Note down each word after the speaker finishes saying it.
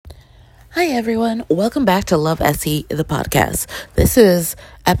Hi, everyone. Welcome back to Love Essie, the podcast. This is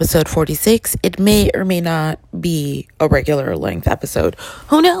episode 46. It may or may not be a regular length episode.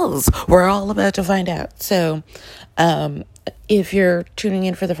 Who knows? We're all about to find out. So, if you're tuning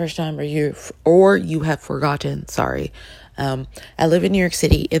in for the first time or you have forgotten, sorry. I live in New York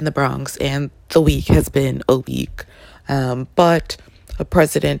City in the Bronx, and the week has been a week. But a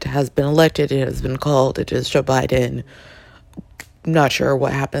president has been elected. It has been called. It is Joe Biden. Not sure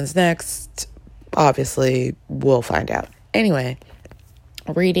what happens next. Obviously, we'll find out. Anyway,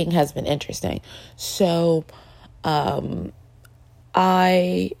 reading has been interesting. So, I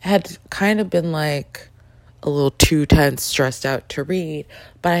had kind of been like a little too tense, stressed out to read,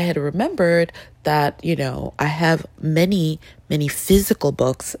 but I had remembered that, I have many physical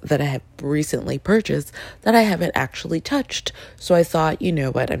books that I have recently purchased that I haven't actually touched. So I thought, you know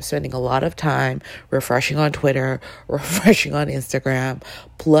what, I'm spending a lot of time refreshing on Twitter, refreshing on Instagram,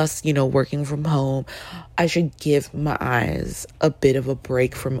 plus, working from home. I should give my eyes a bit of a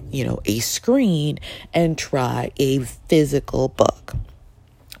break from, a screen and try a physical book.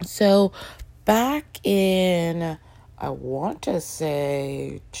 So back in, I want to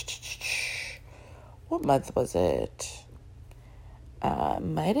say, what month was it?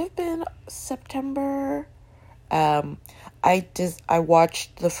 Might have been September. I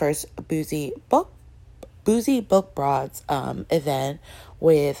watched the first Boozy Book Broads event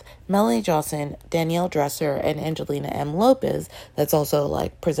with Melanie Johnson, Danielle Dresser, and Angelina M. Lopez. That's also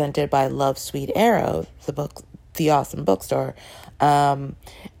presented by Love Sweet Arrow, the awesome bookstore. And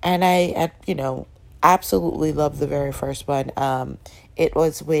I absolutely loved the very first one. It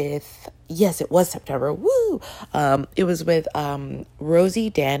was September. Woo! It was with Rosie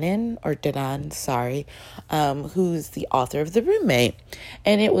Danan, sorry, who's the author of The Roommate.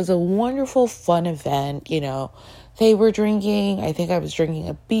 And it was a wonderful, fun event. They were drinking, I think I was drinking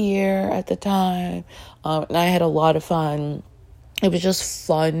a beer at the time, and I had a lot of fun. It was just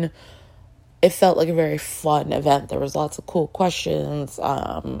fun. It felt like a very fun event. There was lots of cool questions,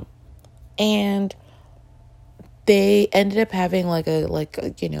 and they ended up having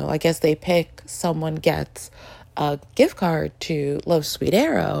I guess they pick, someone gets a gift card to Love Sweet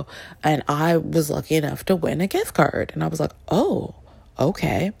Arrow, and I was lucky enough to win a gift card, and I was like, oh,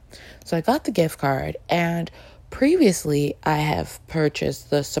 okay. So I got the gift card, and previously I have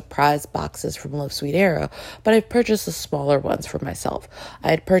purchased the surprise boxes from Love Sweet Arrow, but I've purchased the smaller ones for myself. I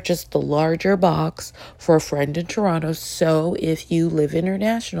had purchased the larger box for a friend in Toronto, so if you live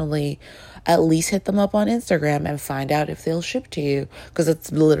internationally, at least hit them up on Instagram and find out if they'll ship to you, because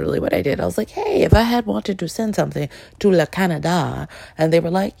it's literally what I did. I was like, hey, if I had wanted to send something to La Canada, and they were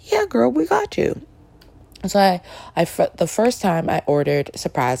like, yeah, girl, we got you. So the first time I ordered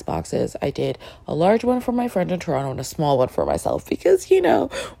surprise boxes, I did a large one for my friend in Toronto and a small one for myself, because,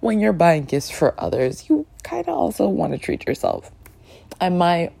 when you're buying gifts for others, you kind of also want to treat yourself. And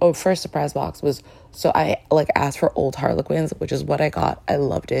my first surprise box was, so I asked for old Harlequins, which is what I got. I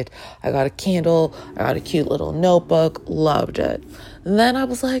loved it. I got a candle. I got a cute little notebook. Loved it. And then I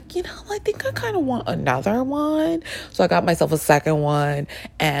was like, I think I kind of want another one. So I got myself a second one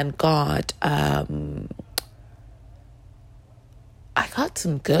and got, I got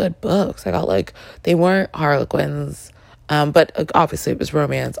some good books. I got they weren't Harlequins, but obviously it was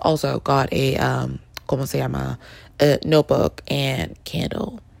romance. Also got a, a notebook and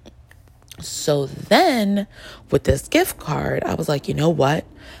candle. So then with this gift card, I was like, you know what?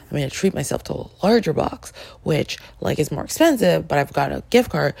 I'm going to treat myself to a larger box, which is more expensive, but I've got a gift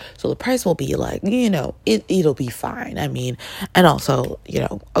card. So the price will be it'll be fine. I mean, and also,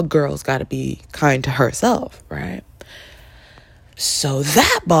 a girl's got to be kind to herself, right? So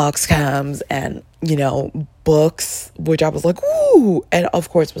that box comes and, books, which I was like, ooh, and of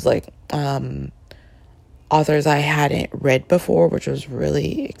course was authors I hadn't read before, which was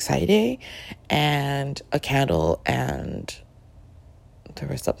really exciting, and a candle, and there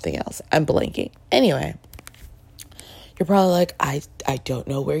was something else. I'm blanking. Anyway, you're probably like, I don't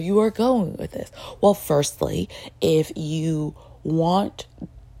know where you are going with this. Well, firstly, if you're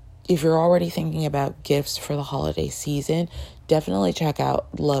already thinking about gifts for the holiday season, definitely check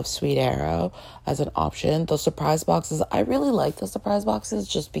out Love Sweet Arrow as an option. The surprise boxes, I really like the surprise boxes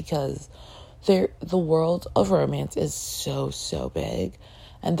just because the world of romance is so big,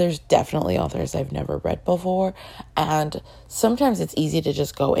 and there's definitely authors I've never read before, and sometimes it's easy to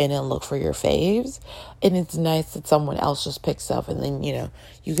just go in and look for your faves, and it's nice that someone else just picks up, and then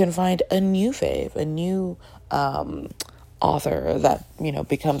you can find a new fave, a new author that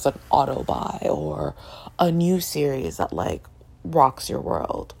becomes an auto buy, or a new series that rocks your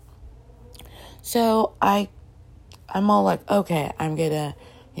world. So I'm all like, okay, I'm gonna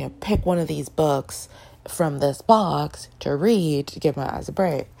pick one of these books from this box to read to give my eyes a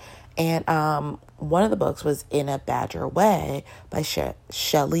break. And one of the books was In a Badger Way by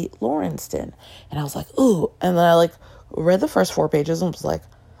Shelley Lawrenston. And I was like, ooh. And then I like read the first 4 pages and was like,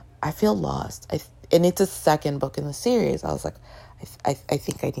 I feel lost. And it's a second book in the series. I was like, I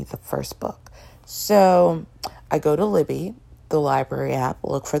think I need the first book. So I go to Libby, the library app,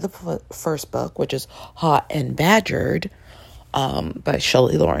 look for the first book, which is Hot and Badgered by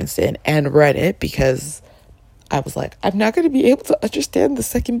Shelley Lawrenston, and read it because I was like, I'm not going to be able to understand the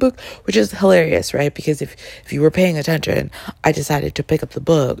second book, which is hilarious, right? Because if you were paying attention, I decided to pick up the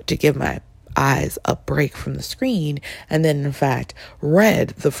book to give my eyes a break from the screen, and then in fact read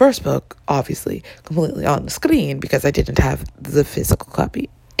the first book, obviously completely on the screen because I didn't have the physical copy.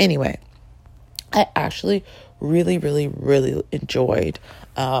 Anyway, I actually really, really, really enjoyed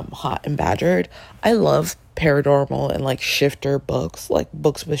Hot and Badgered. I love paranormal and like shifter books, like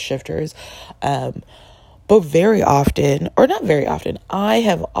books with shifters. But very often, or not very often,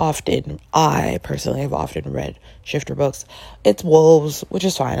 I personally have often read shifter books. It's wolves, which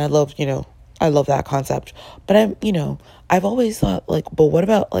is fine. I love that concept. But I've always thought like, but what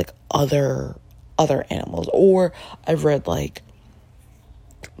about like other animals? Or I've read like,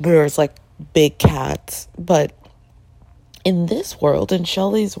 there's like big cats, but in this world, in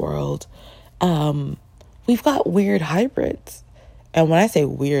Shelley's world, we've got weird hybrids. And when I say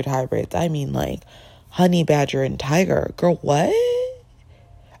weird hybrids, I mean like honey badger and tiger. Girl, what?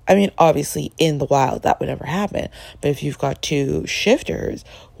 I mean, obviously in the wild that would never happen. But if you've got 2 shifters,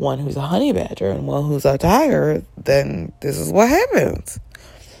 one who's a honey badger and one who's a tiger, then this is what happens.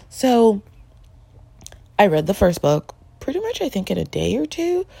 So I read the first book pretty much, I think, in a day or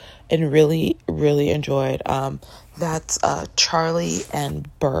two, and really, really enjoyed. That's Charlie and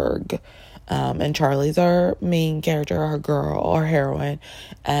Berg. And Charlie's our main character, our girl, our heroine,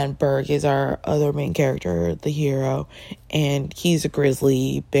 and Berg is our other main character, the hero, and he's a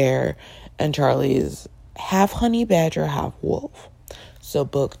grizzly bear, and Charlie's half honey badger, half wolf. So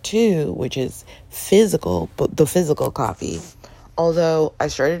book 2, which is physical, but the physical copy, although I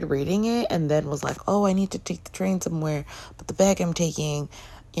started reading it and then was like, oh, I need to take the train somewhere, but the bag I'm taking,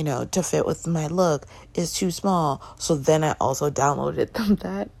 to fit with my look is too small. So then I also downloaded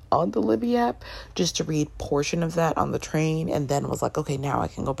that on the Libby app just to read portion of that on the train, and then was like, okay, now I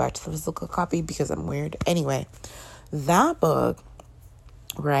can go back to the physical copy because I'm weird. Anyway, that book,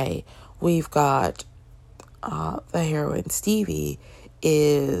 right, we've got the heroine Stevie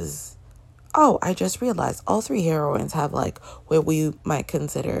is, I just realized all 3 heroines have like what we might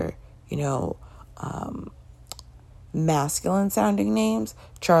consider, masculine sounding names: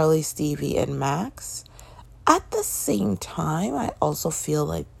 Charlie, Stevie, and Max. At the same time, I also feel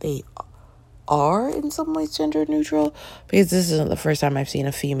like they are in some ways gender neutral, because this isn't the first time I've seen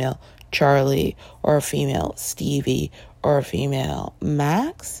a female Charlie or a female Stevie or a female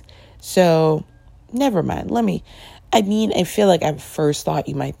Max. So never mind. I feel like at first thought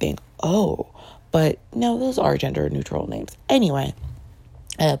you might think, oh, but no, those are gender neutral names. Anyway,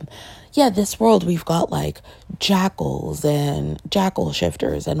 this world, we've got like jackals and jackal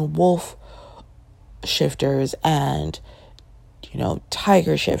shifters and wolf shifters and,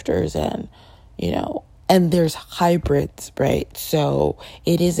 tiger shifters and, and there's hybrids, right? So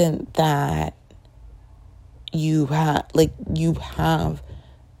it isn't that you have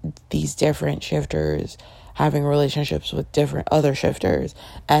these different shifters having relationships with different other shifters,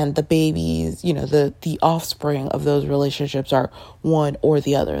 and the babies, the offspring of those relationships are one or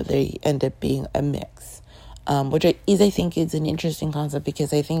the other. They end up being a mix, which I think is an interesting concept,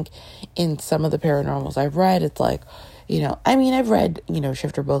 because I think in some of the paranormals I've read, it's like, I've read,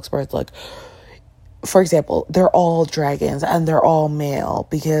 shifter books where it's like, for example, they're all dragons and they're all male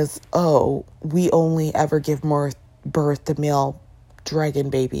because, we only ever give birth to male dragon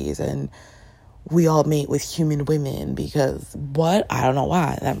babies, and we all mate with human women because what? I don't know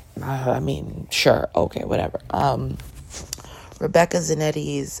why. Sure. Okay, whatever. Rebecca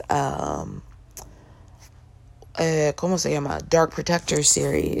Zanetti's, ¿cómo se llama? Dark Protector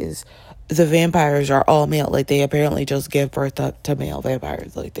series, the vampires are all male. Like, they apparently just give birth to male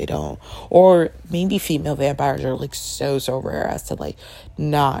vampires. Like, they don't. Or maybe female vampires are, like, so rare as to, like,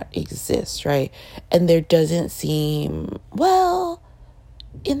 not exist, right? And there doesn't seem,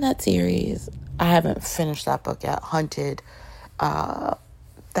 in that series, I haven't finished that book yet, Hunted, that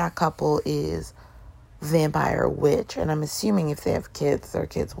couple is vampire witch, and I'm assuming if they have kids, their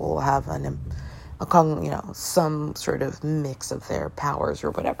kids will have some sort of mix of their powers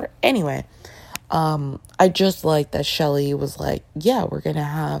or whatever. Anyway, I just like that Shelley was like, yeah, we're gonna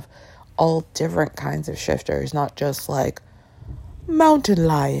have all different kinds of shifters, not just like mountain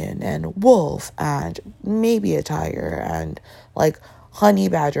lion and wolf and maybe a tiger, and like honey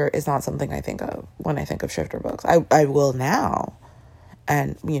badger is not something I think of when I think of shifter books. I will now.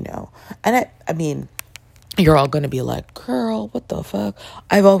 And, and I mean, you're all going to be like, girl, what the fuck?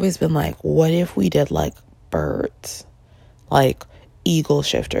 I've always been like, what if we did like birds, like eagle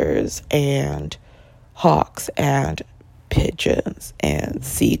shifters and hawks and pigeons and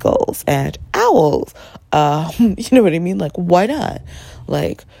seagulls and owls? You know what I mean? Like, why not?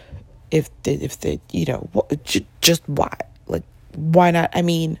 Like, if they just why? Like, why not? I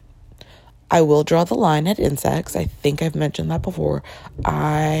mean, I will draw the line at insects. I think I've mentioned that before.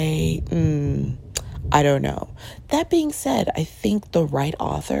 I don't know. That being said, I think the right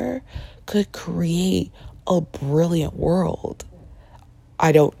author could create a brilliant world.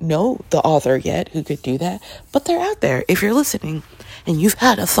 I don't know the author yet who could do that, but they're out there. If you're listening and you've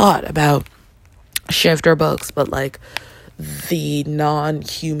had a thought about shifter books, but like the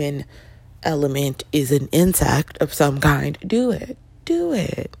non-human element is an insect of some kind, do it. Do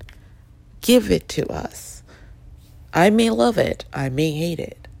it. Give it to us. I may love it. I may hate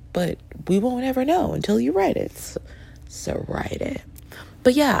it. But we won't ever know until you write it. So write it.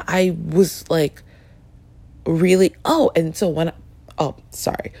 But yeah, I was like really... and so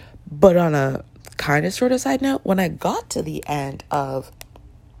sorry. But on a kind of sort of side note, when I got to the end of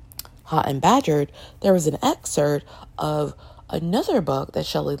Hot and Badgered, there was an excerpt of another book that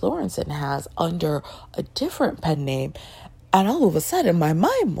Shelley Lawrenson has under a different pen name. And all of a sudden, my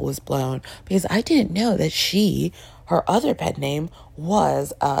mind was blown because I didn't know that her other pen name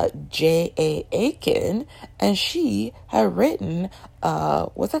was J.A. Aiken, and she had written,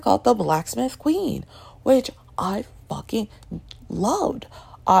 what's it called? The Blacksmith Queen, which I fucking loved.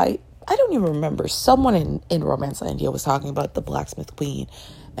 I don't even remember. Someone in Romancelandia was talking about the Blacksmith Queen,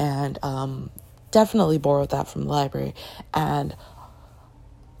 and definitely borrowed that from the library, and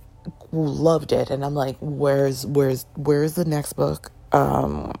loved it. And I'm like, where's the next book?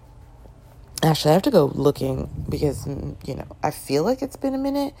 Actually, I have to go looking because I feel like it's been a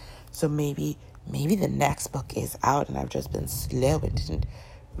minute, so maybe the next book is out and I've just been slow and didn't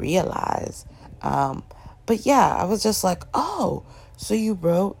realize. But yeah, I was just like, oh, so you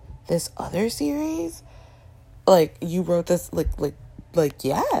wrote this other series? Like, you wrote this like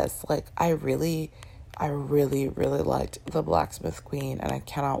yes, like I really liked The Blacksmith Queen, and I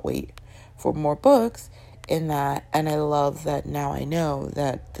cannot wait for more books in that. And I love that now I know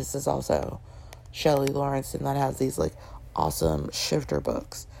that this is also Shelley Lawrenson that has these like awesome shifter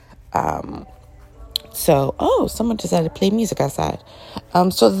books. So someone decided to play music outside.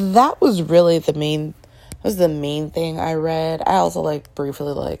 So that was really the main thing I read. I also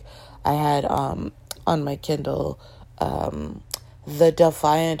briefly I had on my Kindle The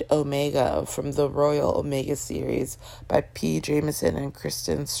Defiant Omega from the Royal Omega series by P. Jameson and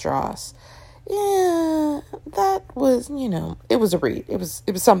Kristen Strauss. Yeah, that was, it was a read. It was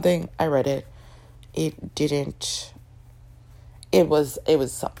something. I read it. It was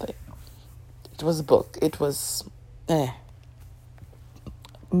something. It was a book. It was,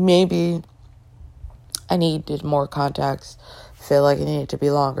 maybe I needed more context. Feel like it needed to be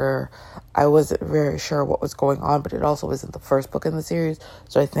longer. I wasn't very sure what was going on, but it also wasn't the first book in the series.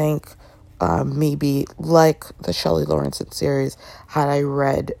 So I think maybe like the Shelley Lawrenson series, had I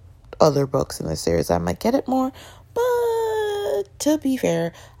read other books in the series, I might get it more. But to be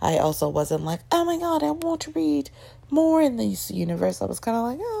fair, I also wasn't like, oh my god, I want to read more in this universe. I was kind of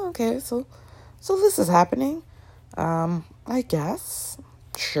like, oh, okay, so this is happening. I guess.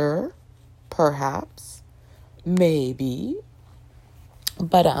 Sure. Perhaps. Maybe.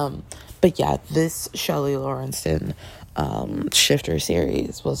 But yeah, this Shelley Lawrenson shifter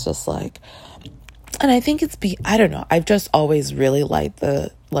series was just like, and I think I don't know, I've just always really liked and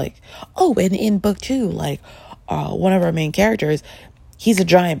in book 2, one of our main characters, he's a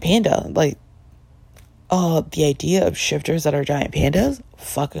giant panda. The idea of shifters that are giant pandas,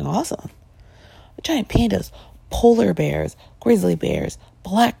 fucking awesome. Giant pandas, polar bears, grizzly bears,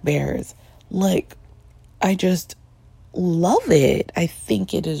 black bears, I just love it. I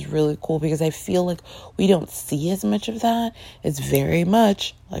think it is really cool because I feel like we don't see as much of that. It's very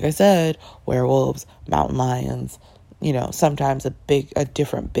much, like I said, werewolves, mountain lions, sometimes a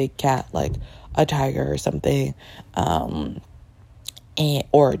different big cat, like a tiger or something, or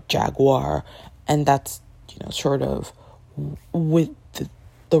a jaguar. And that's, sort of with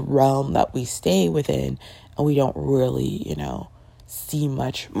the realm that we stay within, and we don't really, see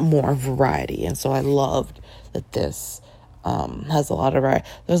much more variety. And so I loved that this has a lot of variety.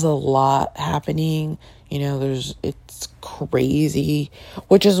 There's a lot happening, it's crazy,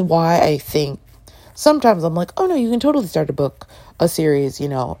 which is why I think sometimes I'm like, oh no, you can totally start a series,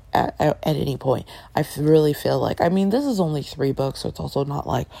 at any point. Really feel like, I mean, this is only 3 books, so it's also not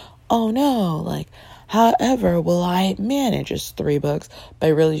like, oh no, like, however will I manage just 3 books? But I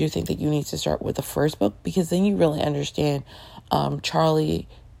really do think that you need to start with the first book, because then you really understand Charlie,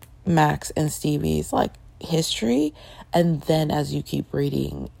 Max, and Stevie's like history, and then as you keep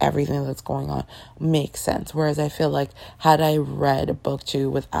reading, everything that's going on makes sense. Whereas I feel like had I read book 2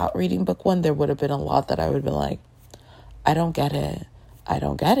 without reading book 1, there would have been a lot that I would have been like, I don't get it. I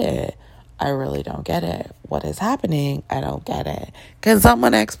don't get it. I really don't get it. What is happening? I don't get it. Can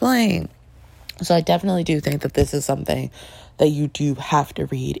someone explain? So I definitely do think that this is something that you do have to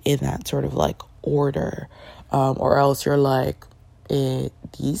read in that sort of like order, or else you're like,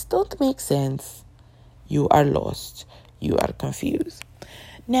 these don't make sense. You are lost. You are confused.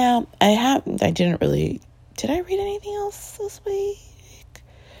 Now, did I read anything else this week?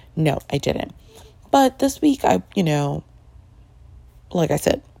 No, I didn't. But this week, like I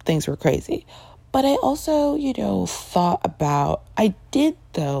said, things were crazy. But I also, I did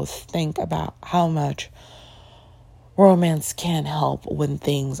though think about how much romance can help when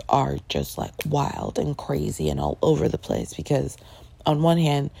things are just like wild and crazy and all over the place. Because on one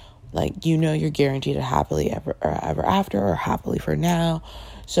hand, like, you're guaranteed a happily ever after, or happily for now.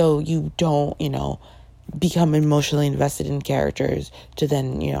 So you don't, become emotionally invested in characters to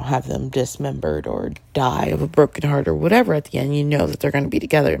then, have them dismembered or die of a broken heart or whatever at the end. You know that they're going to be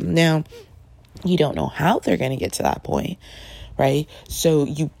together. Now, you don't know how they're going to get to that point, right? So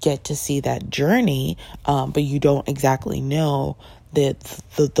you get to see that journey, but you don't exactly know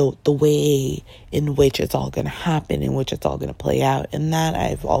the way in which it's all going to happen, in which it's all going to play out. And that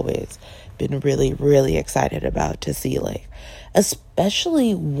I've always been really, really excited about to see, like,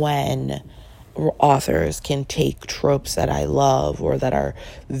 especially when authors can take tropes that I love or that are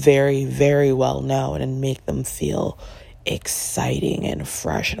very, very well known and make them feel exciting and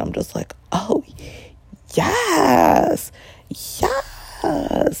fresh. And I'm just like, oh, yes.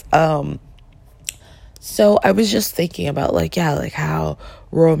 So I was just thinking about like how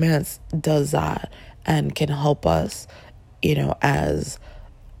romance does that and can help us, as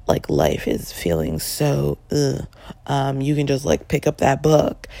like life is feeling so, you can just like pick up that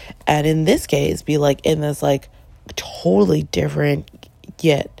book and in this case be like in this like totally different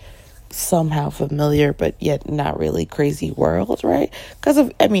yet somehow familiar but yet not really crazy world, right? Because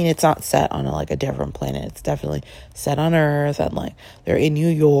it's not set on a different planet. It's definitely set on Earth, and like they're in New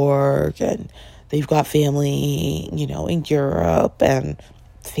York and they've got family, in Europe, and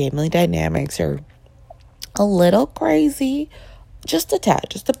family dynamics are a little crazy, just a tad,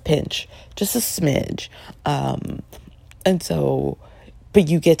 just a pinch, just a smidge. And so, but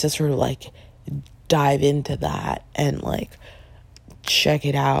you get to sort of like dive into that and like check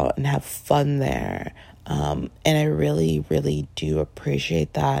it out and have fun there. And I really, really do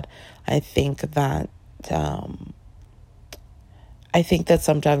appreciate that. I think that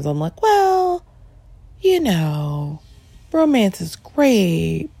sometimes I'm like, well, romance is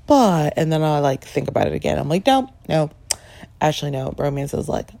great, but, and then I like think about it again. I'm like, no, actually, no, romance is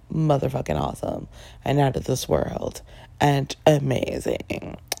like motherfucking awesome and out of this world and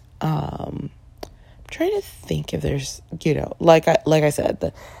amazing. I'm trying to think if there's, like I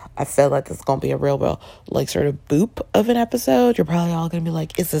said, I feel like it's gonna be a real like sort of boop of an episode. You're probably all gonna be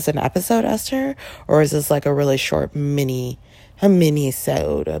like, is this an episode, Esther, or is this like a really short mini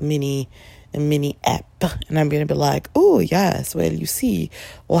sode, a mini ep? And I'm gonna be like, oh yes, well, you see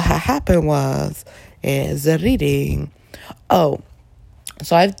what happened was the reading. Oh,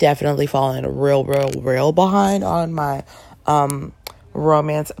 so I've definitely fallen real behind on my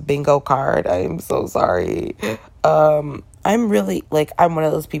romance bingo card. I'm so sorry. I'm really like, I'm one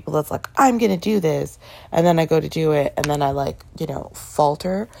of those people that's like, I'm gonna do this, and then I go to do it, and then I like,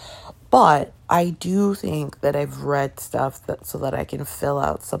 falter. But I do think that I've read stuff so that I can fill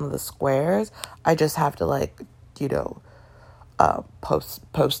out some of the squares. I just have to like,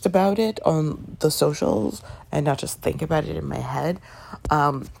 post about it on the socials and not just think about it in my head.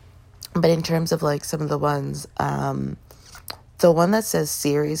 But in terms of like some of the ones, the one that says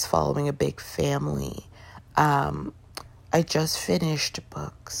series following a big family, I just finished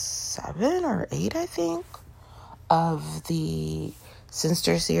book 7 or 8, I think, of the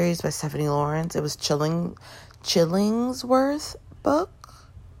Sister series by Stephanie Lawrence. It was Chillingsworth book.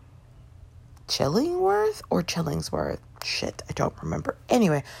 Chillingworth or Chillingsworth? Shit, I don't remember.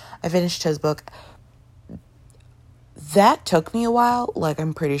 Anyway, I finished his book. That took me a while. Like,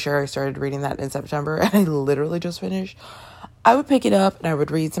 I'm pretty sure I started reading that in September, and I literally just finished. I would pick it up and I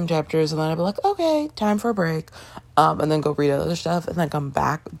would read some chapters, and then I'd be like, okay, time for a break. And then go read other stuff, and then come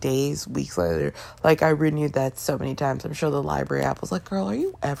back days, weeks later. Like, I renewed that so many times. I'm sure the library app was like, girl, are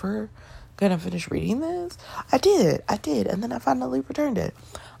you ever gonna finish reading this? I did. And then I finally returned it.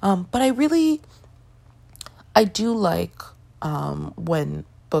 But I do like when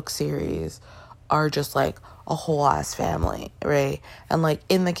book series are just like a whole ass family, right? And like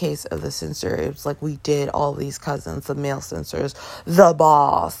in the case of the Sinster, it was like we did all these cousins, the male Sinsters, the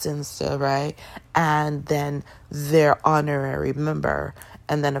boss Sinster, right? And then their honorary member.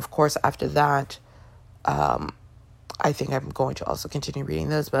 And then of course after that, I think I'm going to also continue reading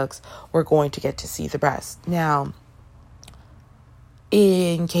those books. We're going to get to see the rest. Now,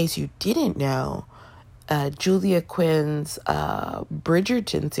 in case you didn't know, Julia Quinn's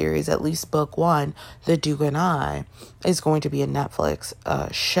Bridgerton series, at least book 1, The Duke and I, is going to be a Netflix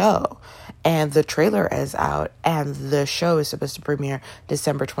show. And the trailer is out, and the show is supposed to premiere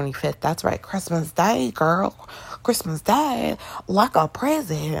December 25th. That's right, Christmas Day, girl. Christmas Day, like a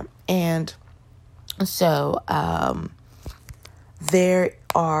present. And so there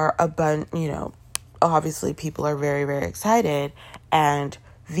are a bunch, obviously people are very, very excited. And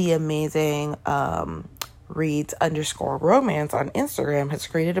the amazing reads_romance on Instagram has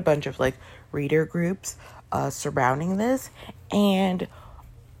created a bunch of like reader groups surrounding this and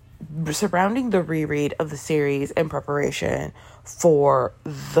surrounding the reread of the series in preparation for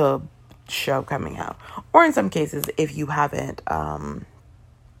the show coming out. Or in some cases, if you haven't, wow,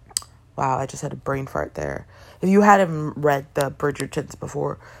 I just had a brain fart there. If you hadn't read the Bridgertons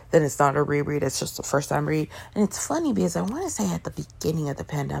before, then it's not a reread. It's just a first time read. And it's funny because I want to say at the beginning of the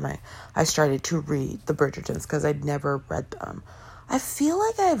pandemic, I started to read the Bridgertons because I'd never read them. I feel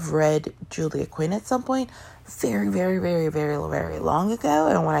like I've read Julia Quinn at some point very, very, very, very, very long ago.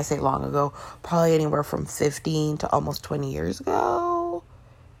 And when I say long ago, probably anywhere from 15 to almost 20 years ago,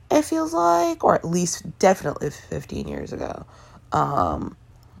 it feels like. Or at least definitely 15 years ago.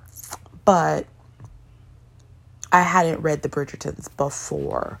 But I hadn't read the Bridgertons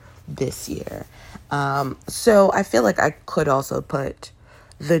before this year. So I feel like I could also put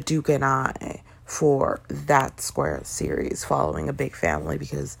The Duke and I for that Square series following a big family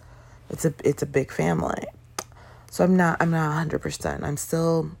because it's a big family. So I'm not 100%.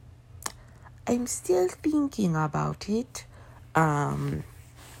 I'm still thinking about it.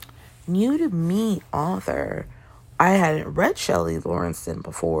 New to me author. I hadn't read Shelley Lawrenson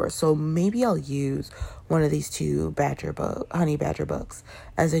before, so maybe I'll use one of these two Honey Badger books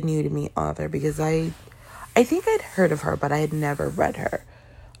as a new to me author because I think I'd heard of her, but I had never read her,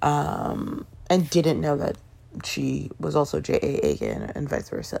 and didn't know that she was also J.A. Aiken and vice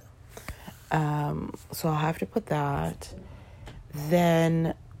versa. So I'll have to put that.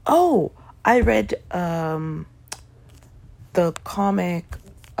 Then, I read the comic,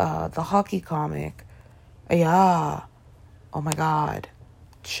 the hockey comic. Yeah. Oh my God.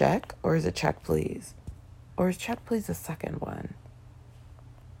 Check? Or is it Check Please? Or is Check Please the second one?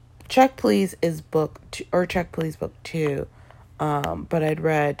 Check Please is book 2, or Check Please book 2. But I'd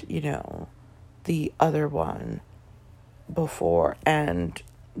read, the other one before and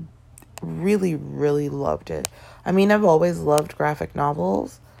really, really loved it. I mean, I've always loved graphic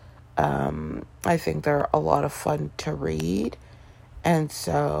novels. I think they're a lot of fun to read. And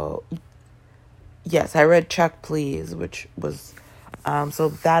so, yes, I read Check Please, which was, so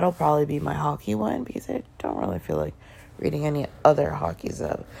that'll probably be my hockey one because I don't really feel like reading any other hockey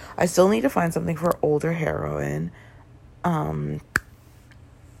stuff. I still need to find something for older heroine. I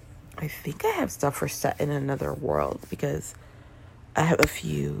think I have stuff for Set in Another World because I have a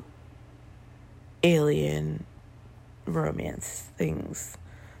few alien romance things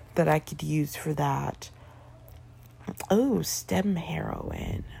that I could use for that. Oh, STEM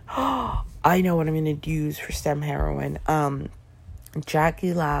heroine. I know what I'm going to use for STEM heroine.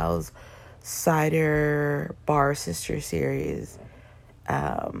 Jackie Lau's Cider Bar Sister series.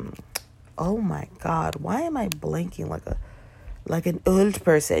 Oh my God. Why am I blanking like an old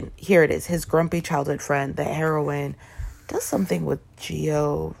person? Here it is. His grumpy childhood friend, the heroine, does something with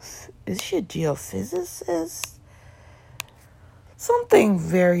is she a geophysicist? Something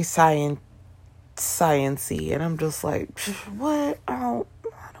very sciencey, and I'm just like, what? I don't.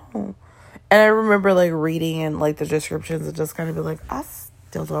 And I remember like reading and like the descriptions and just kind of be like, I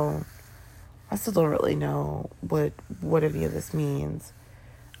still don't really know what any of this means,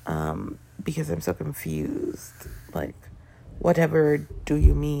 because I'm so confused. Like, whatever do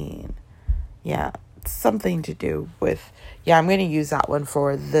you mean? Yeah, something to do with. Yeah, I'm gonna use that one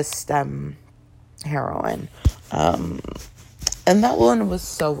for the STEM heroine. And that one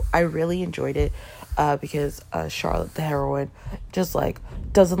was I really enjoyed it. because Charlotte the heroine just like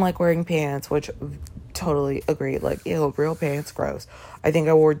doesn't like wearing pants, which totally agree. Like, ew, real pants, gross. I think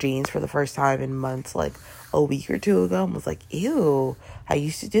I wore jeans for the first time in months, like a week or two ago, and was like, ew, I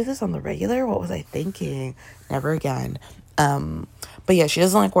used to do this on the regular. What was I thinking? Never again. But yeah, she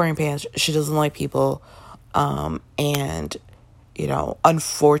doesn't like wearing pants. She doesn't like people. And you know,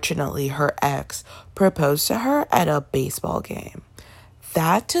 unfortunately, her ex proposed to her at a baseball game.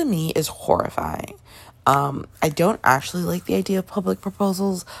 That to me is horrifying. I don't actually like the idea of public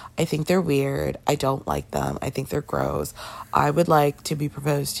proposals. I think they're weird. I don't like them. I think they're gross. I would like to be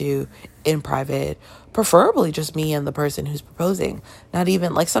proposed to in private, preferably just me and the person who's proposing. Not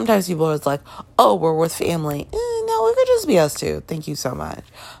even, like, sometimes people are like, oh, we're with family. No, it could just be us two. Thank you so much.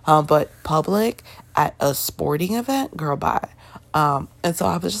 But public at a sporting event, girl, bye. And so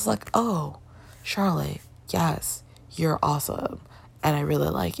I was just like, oh, Charlotte, yes, you're awesome. And I really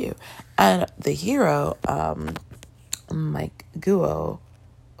like you. And the hero, Mike Guo,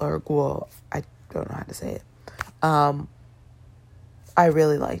 I don't know how to say it. I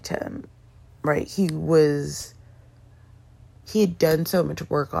really liked him, right? He had done so much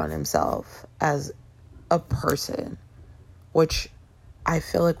work on himself as a person, which I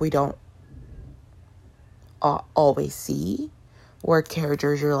feel like we don't always see, where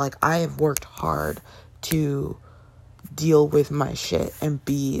characters, you're like, I have worked hard to deal with my shit and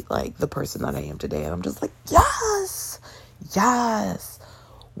be like the person that I am today. And I'm just like, yes,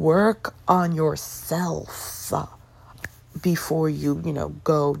 work on yourself before you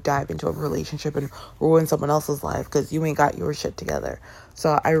go dive into a relationship and ruin someone else's life because you ain't got your shit together.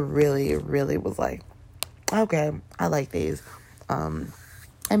 So I really, really was like, okay, I like these.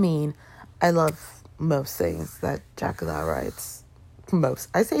 I mean, I love most things that Jackie Lau writes.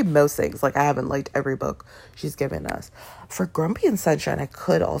 I say most things, like I haven't liked every book she's given us. For Grumpy and Sunshine, I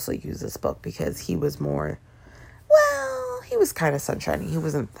could also use this book because he was more, well, he was kind of sunshiny. He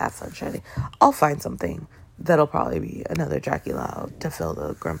wasn't that sunshiny. I'll find something that'll probably be another Jackie Lau to fill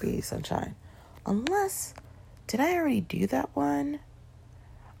the Grumpy Sunshine. Unless, did I already do that one?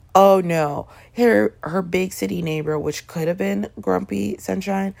 Oh no, her big city neighbor, which could have been Grumpy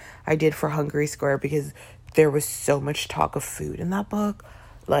Sunshine, I did for Hungry Square because there was so much talk of food in that book.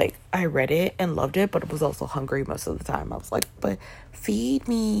 Like, I read it and loved it, but it was also hungry most of the time. I was like, but feed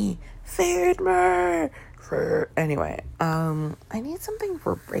me. Anyway, I need something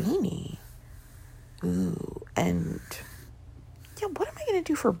for Brainy. Ooh, and yeah, what am I going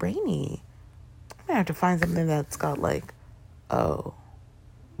to do for Brainy? I'm going to have to find something that's got like,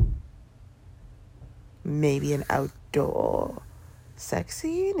 maybe an outdoor sex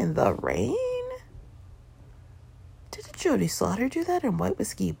scene in the rain? Did Jodie Slaughter do that in White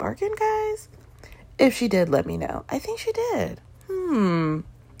Whiskey Bargain, guys? If she did, let me know. I think she did.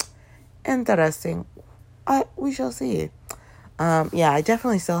 Interesting. We shall see. Yeah, I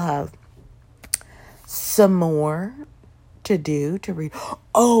definitely still have some more to do to read.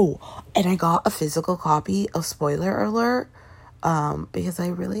 Oh, and I got a physical copy of Spoiler Alert because I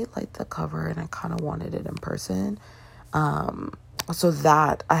really liked the cover and I kind of wanted it in person. So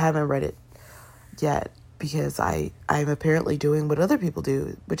that, I haven't read it yet because I'm apparently doing what other people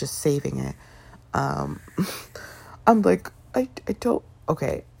do, which is saving it. I'm like, I don't,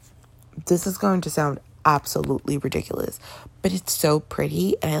 okay, this is going to sound absolutely ridiculous, but it's so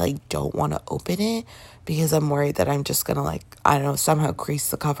pretty and I like don't want to open it because I'm worried that I'm just gonna like, I don't know, somehow crease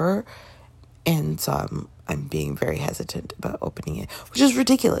the cover. And so I'm being very hesitant about opening it, which is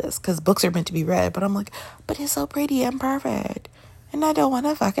ridiculous because books are meant to be read, but I'm like, but it's so pretty and perfect and I don't want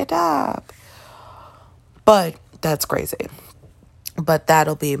to fuck it up. But that's crazy. But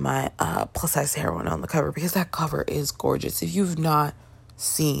that'll be my plus size heroine on the cover because that cover is gorgeous. If you've not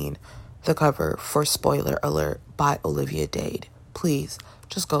seen the cover for Spoiler Alert by Olivia Dade, please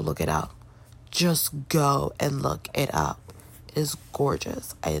just go look it up. Just go and look it up. It is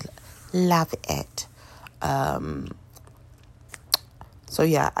gorgeous. I love it. So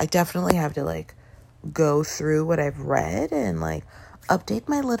yeah, I definitely have to like go through what I've read and like update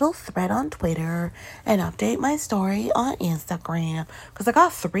my little thread on Twitter and update my story on Instagram because I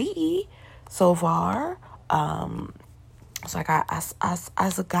got 3 so far. So I got as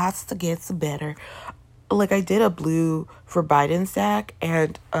a gots to get some better. Like I did a blue for Biden stack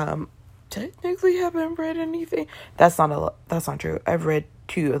and technically haven't read anything. That's not true. I've read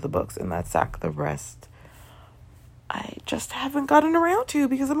 2 of the books in that stack. The rest I just haven't gotten around to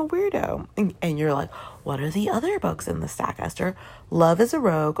because I'm a weirdo. And you're like, what are the other books in the stack, Esther? Love is a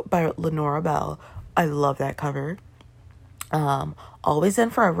Rogue by Lenora Bell. I love that cover. Always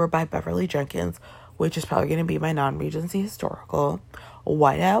and Forever by Beverly Jenkins, which is probably going to be my non-Regency historical.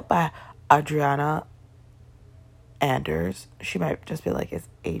 Whiteout by Adriana Anders. She might just be like, it's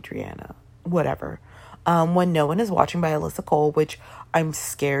Adriana. Whatever. When No One Is Watching by Alyssa Cole, which I'm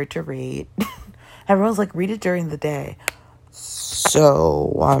scared to read. Everyone's like, read it during the day.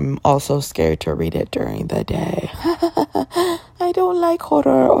 So I'm also scared to read it during the day. I don't like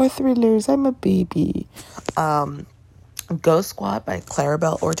horror or thrillers. I'm a baby. Ghost Squad by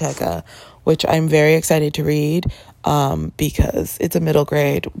Claribel Ortega, which I'm very excited to read because it's a middle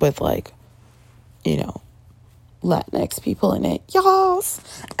grade with like, you know, Latinx people in it. Yes.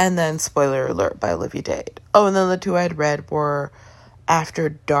 And then Spoiler Alert by Olivia Dade. Oh, and then the two I had read were After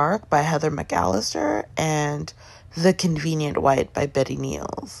Dark by Heather McAllister and The Convenient White by Betty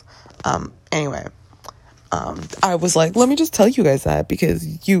Niels. Anyway, I was like, let me just tell you guys that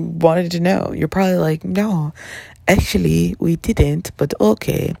because you wanted to know. You're probably like, no, actually we didn't, but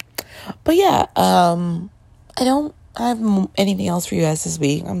okay. But yeah, I don't have anything else for you guys this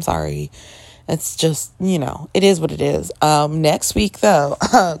week. I'm sorry. It's just, you know, it is what it is. Next week though,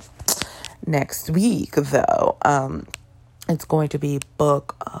 it's going to be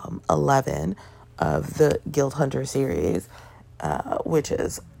book 11 of the Guild Hunter series, which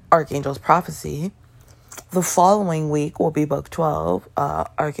is Archangel's Prophecy. The following week will be book 12,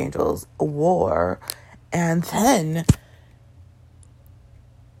 Archangel's War. And then,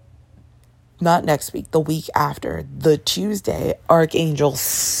 not next week, the week after, the Tuesday, Archangel's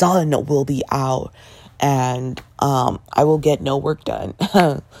Sun will be out. And I will get no work done.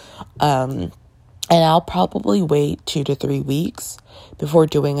 And I'll probably wait 2 to 3 weeks before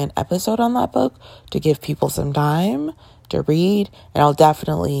doing an episode on that book to give people some time to read. And I'll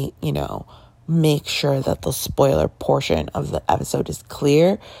definitely, you know, make sure that the spoiler portion of the episode is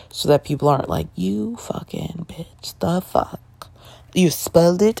clear so that people aren't like, you fucking bitch, the fuck. You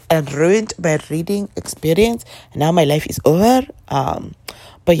spoiled it and ruined my reading experience, and now my life is over.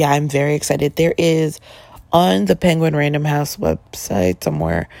 But yeah, I'm very excited. There is on the Penguin Random House website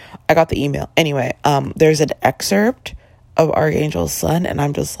somewhere, I got the email. Anyway, there's an excerpt of Archangel's Sun, and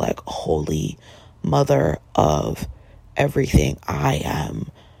I'm just like, holy mother of everything. I am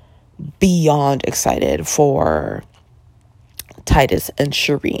beyond excited for Titus and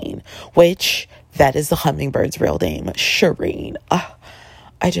Shireen, which that is the Hummingbird's real name, Shireen.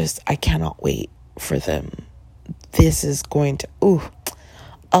 I cannot wait for them. This is going to,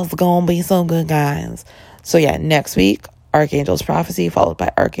 it's going to be so good, guys. So yeah, next week, Archangel's Prophecy, followed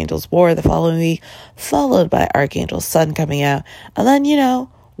by Archangel's War the following week, followed by Archangel's Sun coming out. And then, you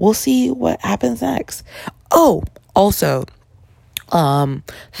know, we'll see what happens next. Oh, also,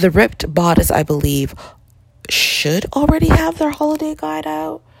 the Ripped Bodice, I believe, should already have their holiday guide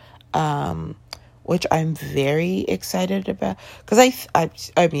out, which I'm very excited about. Because I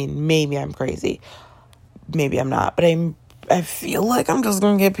mean, maybe I'm crazy, maybe I'm not, but I feel like I'm just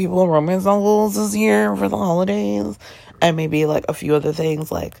gonna get people romance novels this year for the holidays, and maybe like a few other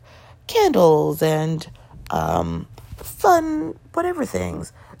things like candles and fun whatever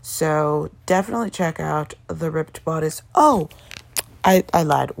things. So definitely check out the Ripped Bodice. Oh, I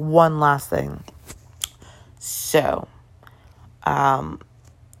lied. One last thing. So,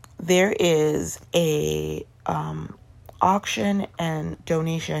 there is a auction and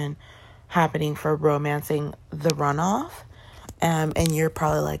donation happening for Romancing the Runoff. And you're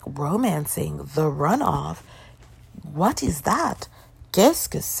probably like, Romancing the Runoff? What is that? Qu'est-ce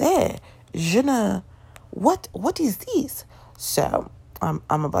que c'est? What is this? So, I'm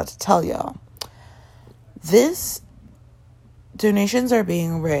about to tell y'all. Donations are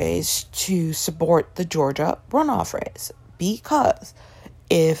being raised to support the Georgia runoff race, because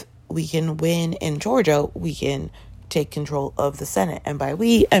if we can win in Georgia, we can take control of the Senate. And by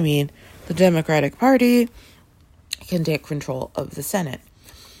we, I mean the Democratic Party can take control of the Senate.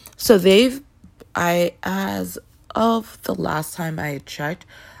 So as of the last time I had checked,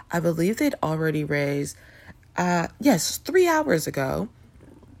 I believe they'd already raised, 3 hours ago,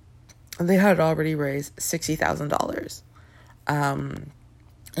 they had already raised $60,000.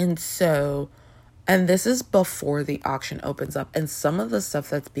 And this is before the auction opens up. And some of the stuff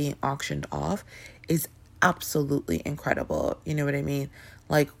that's being auctioned off is absolutely incredible. You know what I mean?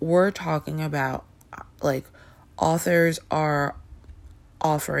 Like, we're talking about, like, authors are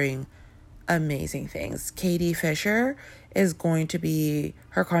offering amazing things. Katie Fisher is going to be,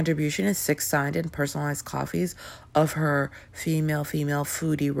 her contribution is 6 signed and personalized copies of her female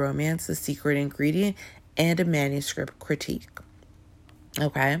foodie romance, The Secret Ingredient, and a manuscript critique.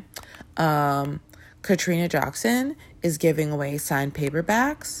 Okay. Katrina Jackson is giving away signed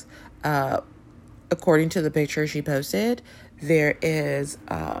paperbacks. According to the picture she posted, there is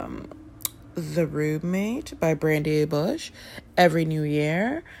The Roommate by Brandy Bush, Every New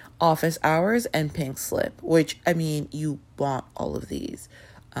Year, Office Hours, and Pink Slip, which, I mean, you want all of these.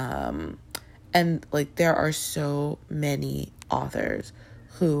 And like, there are so many authors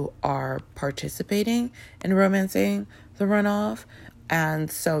who are participating in Romancing the Runoff.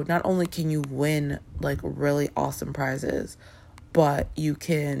 And so not only can you win like really awesome prizes, but you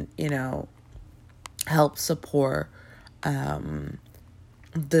can, help support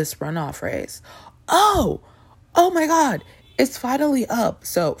this runoff race. Oh my God, it's finally up.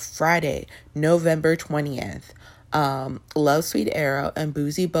 So Friday, November 20th, Love Sweet Arrow and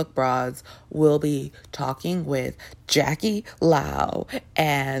Boozy Book Broads will be talking with Jackie Lau,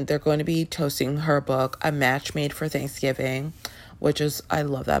 and they're going to be toasting her book, A Match Made for Thanksgiving, I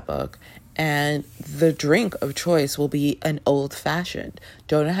love that book. And the drink of choice will be an old fashioned.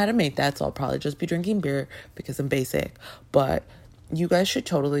 Don't know how to make that, so I'll probably just be drinking beer because I'm basic. But you guys should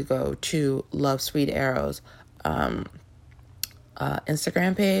totally go to Love Sweet Arrows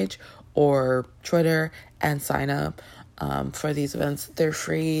Instagram page or Twitter and sign up for these events. They're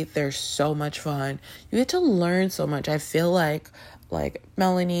free. They're so much fun. You get to learn so much. I feel like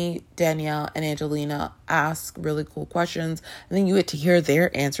Melanie, Danielle, and Angelina ask really cool questions, and then you get to hear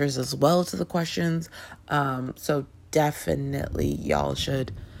their answers as well to the questions. So definitely y'all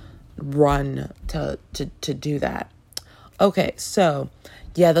should run to do that. Okay, so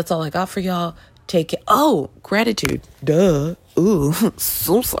yeah, that's all I got for y'all. Take it. Oh, gratitude. Duh. Ooh,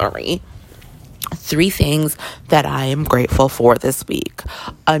 so sorry. 3 things that I am grateful for this week.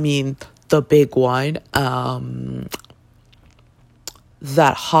 I mean, the big one,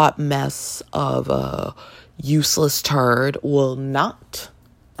 that hot mess of a useless turd will not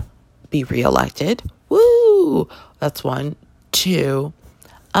be reelected. Woo! That's 1. 2,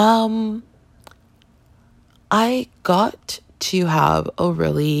 I got to have a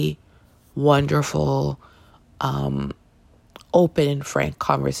really wonderful, open and frank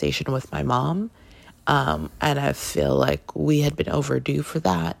conversation with my mom. And I feel like we had been overdue for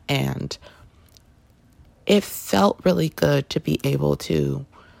that. And it felt really good to be able to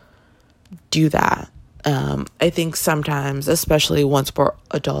do that. I think sometimes, especially once we're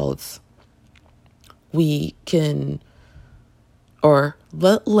adults, we can, or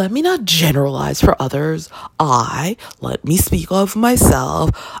let me not generalize for others. Let me speak of myself.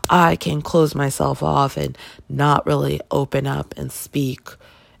 I can close myself off and not really open up and speak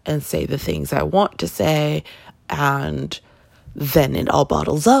and say the things I want to say. And then it all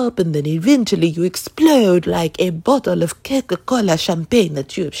bottles up, and then eventually you explode like a bottle of Coca-Cola champagne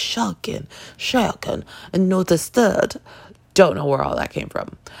that you have shaken, and noticed that. Don't know where all that came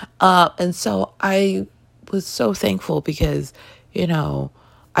from. And so I was so thankful because,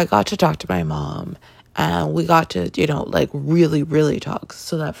 I got to talk to my mom, and we got to, really, really talk.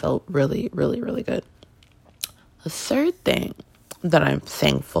 So that felt really, really, really good. The third thing that I'm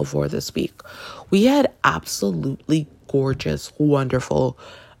thankful for this week, we had absolutely gorgeous, wonderful,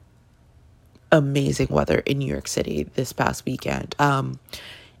 amazing weather in New York City this past weekend.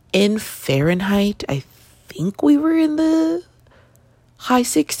 In Fahrenheit, I think we were in the high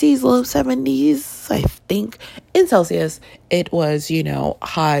 60s, low 70s, I think. In Celsius, it was,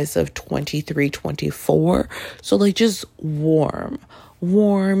 highs of 23, 24. So just warm.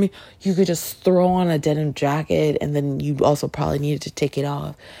 You could just throw on a denim jacket, and then you also probably needed to take it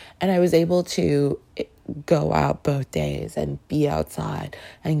off. And I was able to go out both days and be outside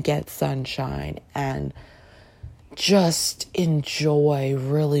and get sunshine and just enjoy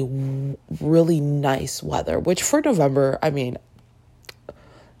really, really nice weather, which for November, I mean,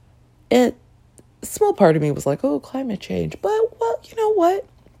 a small part of me was like, oh, climate change. But, well, you know what?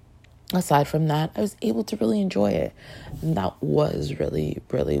 Aside from that, I was able to really enjoy it. And that was really,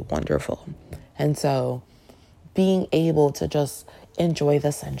 really wonderful. And so being able to just enjoy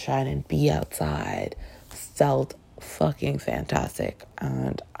the sunshine and be outside felt fucking fantastic.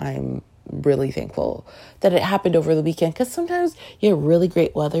 And I'm really thankful that it happened over the weekend, because sometimes you have really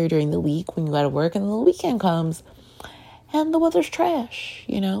great weather during the week when you go to work, and then the weekend comes and the weather's trash,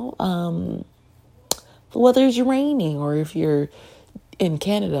 the weather's raining, or if you're in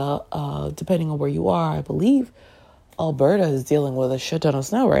Canada, depending on where you are, I believe Alberta is dealing with a shit ton of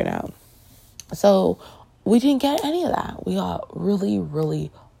snow right now. So we didn't get any of that. We got really,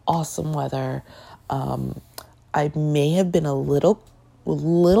 really awesome weather. I may have been a little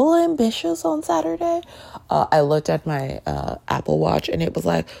ambitious on Saturday. I looked at my Apple Watch, and it was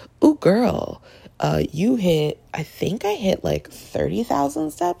like, ooh, girl, I think I hit like 30,000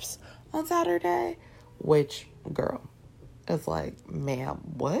 steps on Saturday, which, girl, is like, ma'am,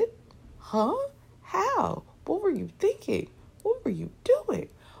 what? Huh? How? What were you thinking? What were you doing?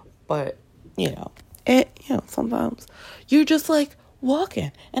 But, sometimes you're just like,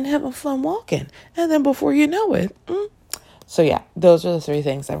 walking and having fun walking. And then before you know it. So yeah, those are the 3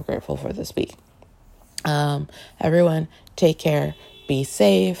 things I'm grateful for this week. Everyone, take care. Be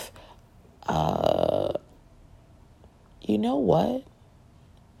safe. You know what?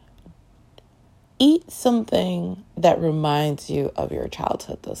 Eat something that reminds you of your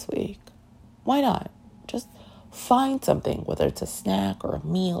childhood this week. Why not? Just find something, whether it's a snack or a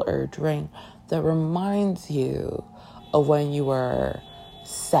meal or a drink, that reminds you of when you were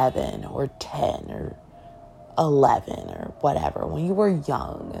 7 or 10 or 11 or whatever, when you were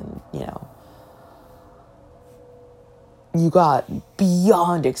young and, you got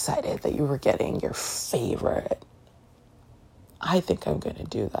beyond excited that you were getting your favorite. I think I'm going to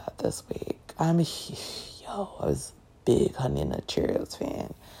do that this week. I was a big Honey Nut Cheerios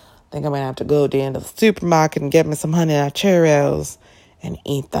fan. I think I'm going to have to go down to the supermarket and get me some Honey Nut Cheerios and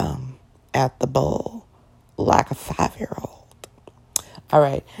eat them at the bowl like a 5-year-old. All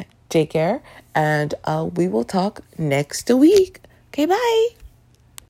right, take care, and we will talk next week. Okay, bye.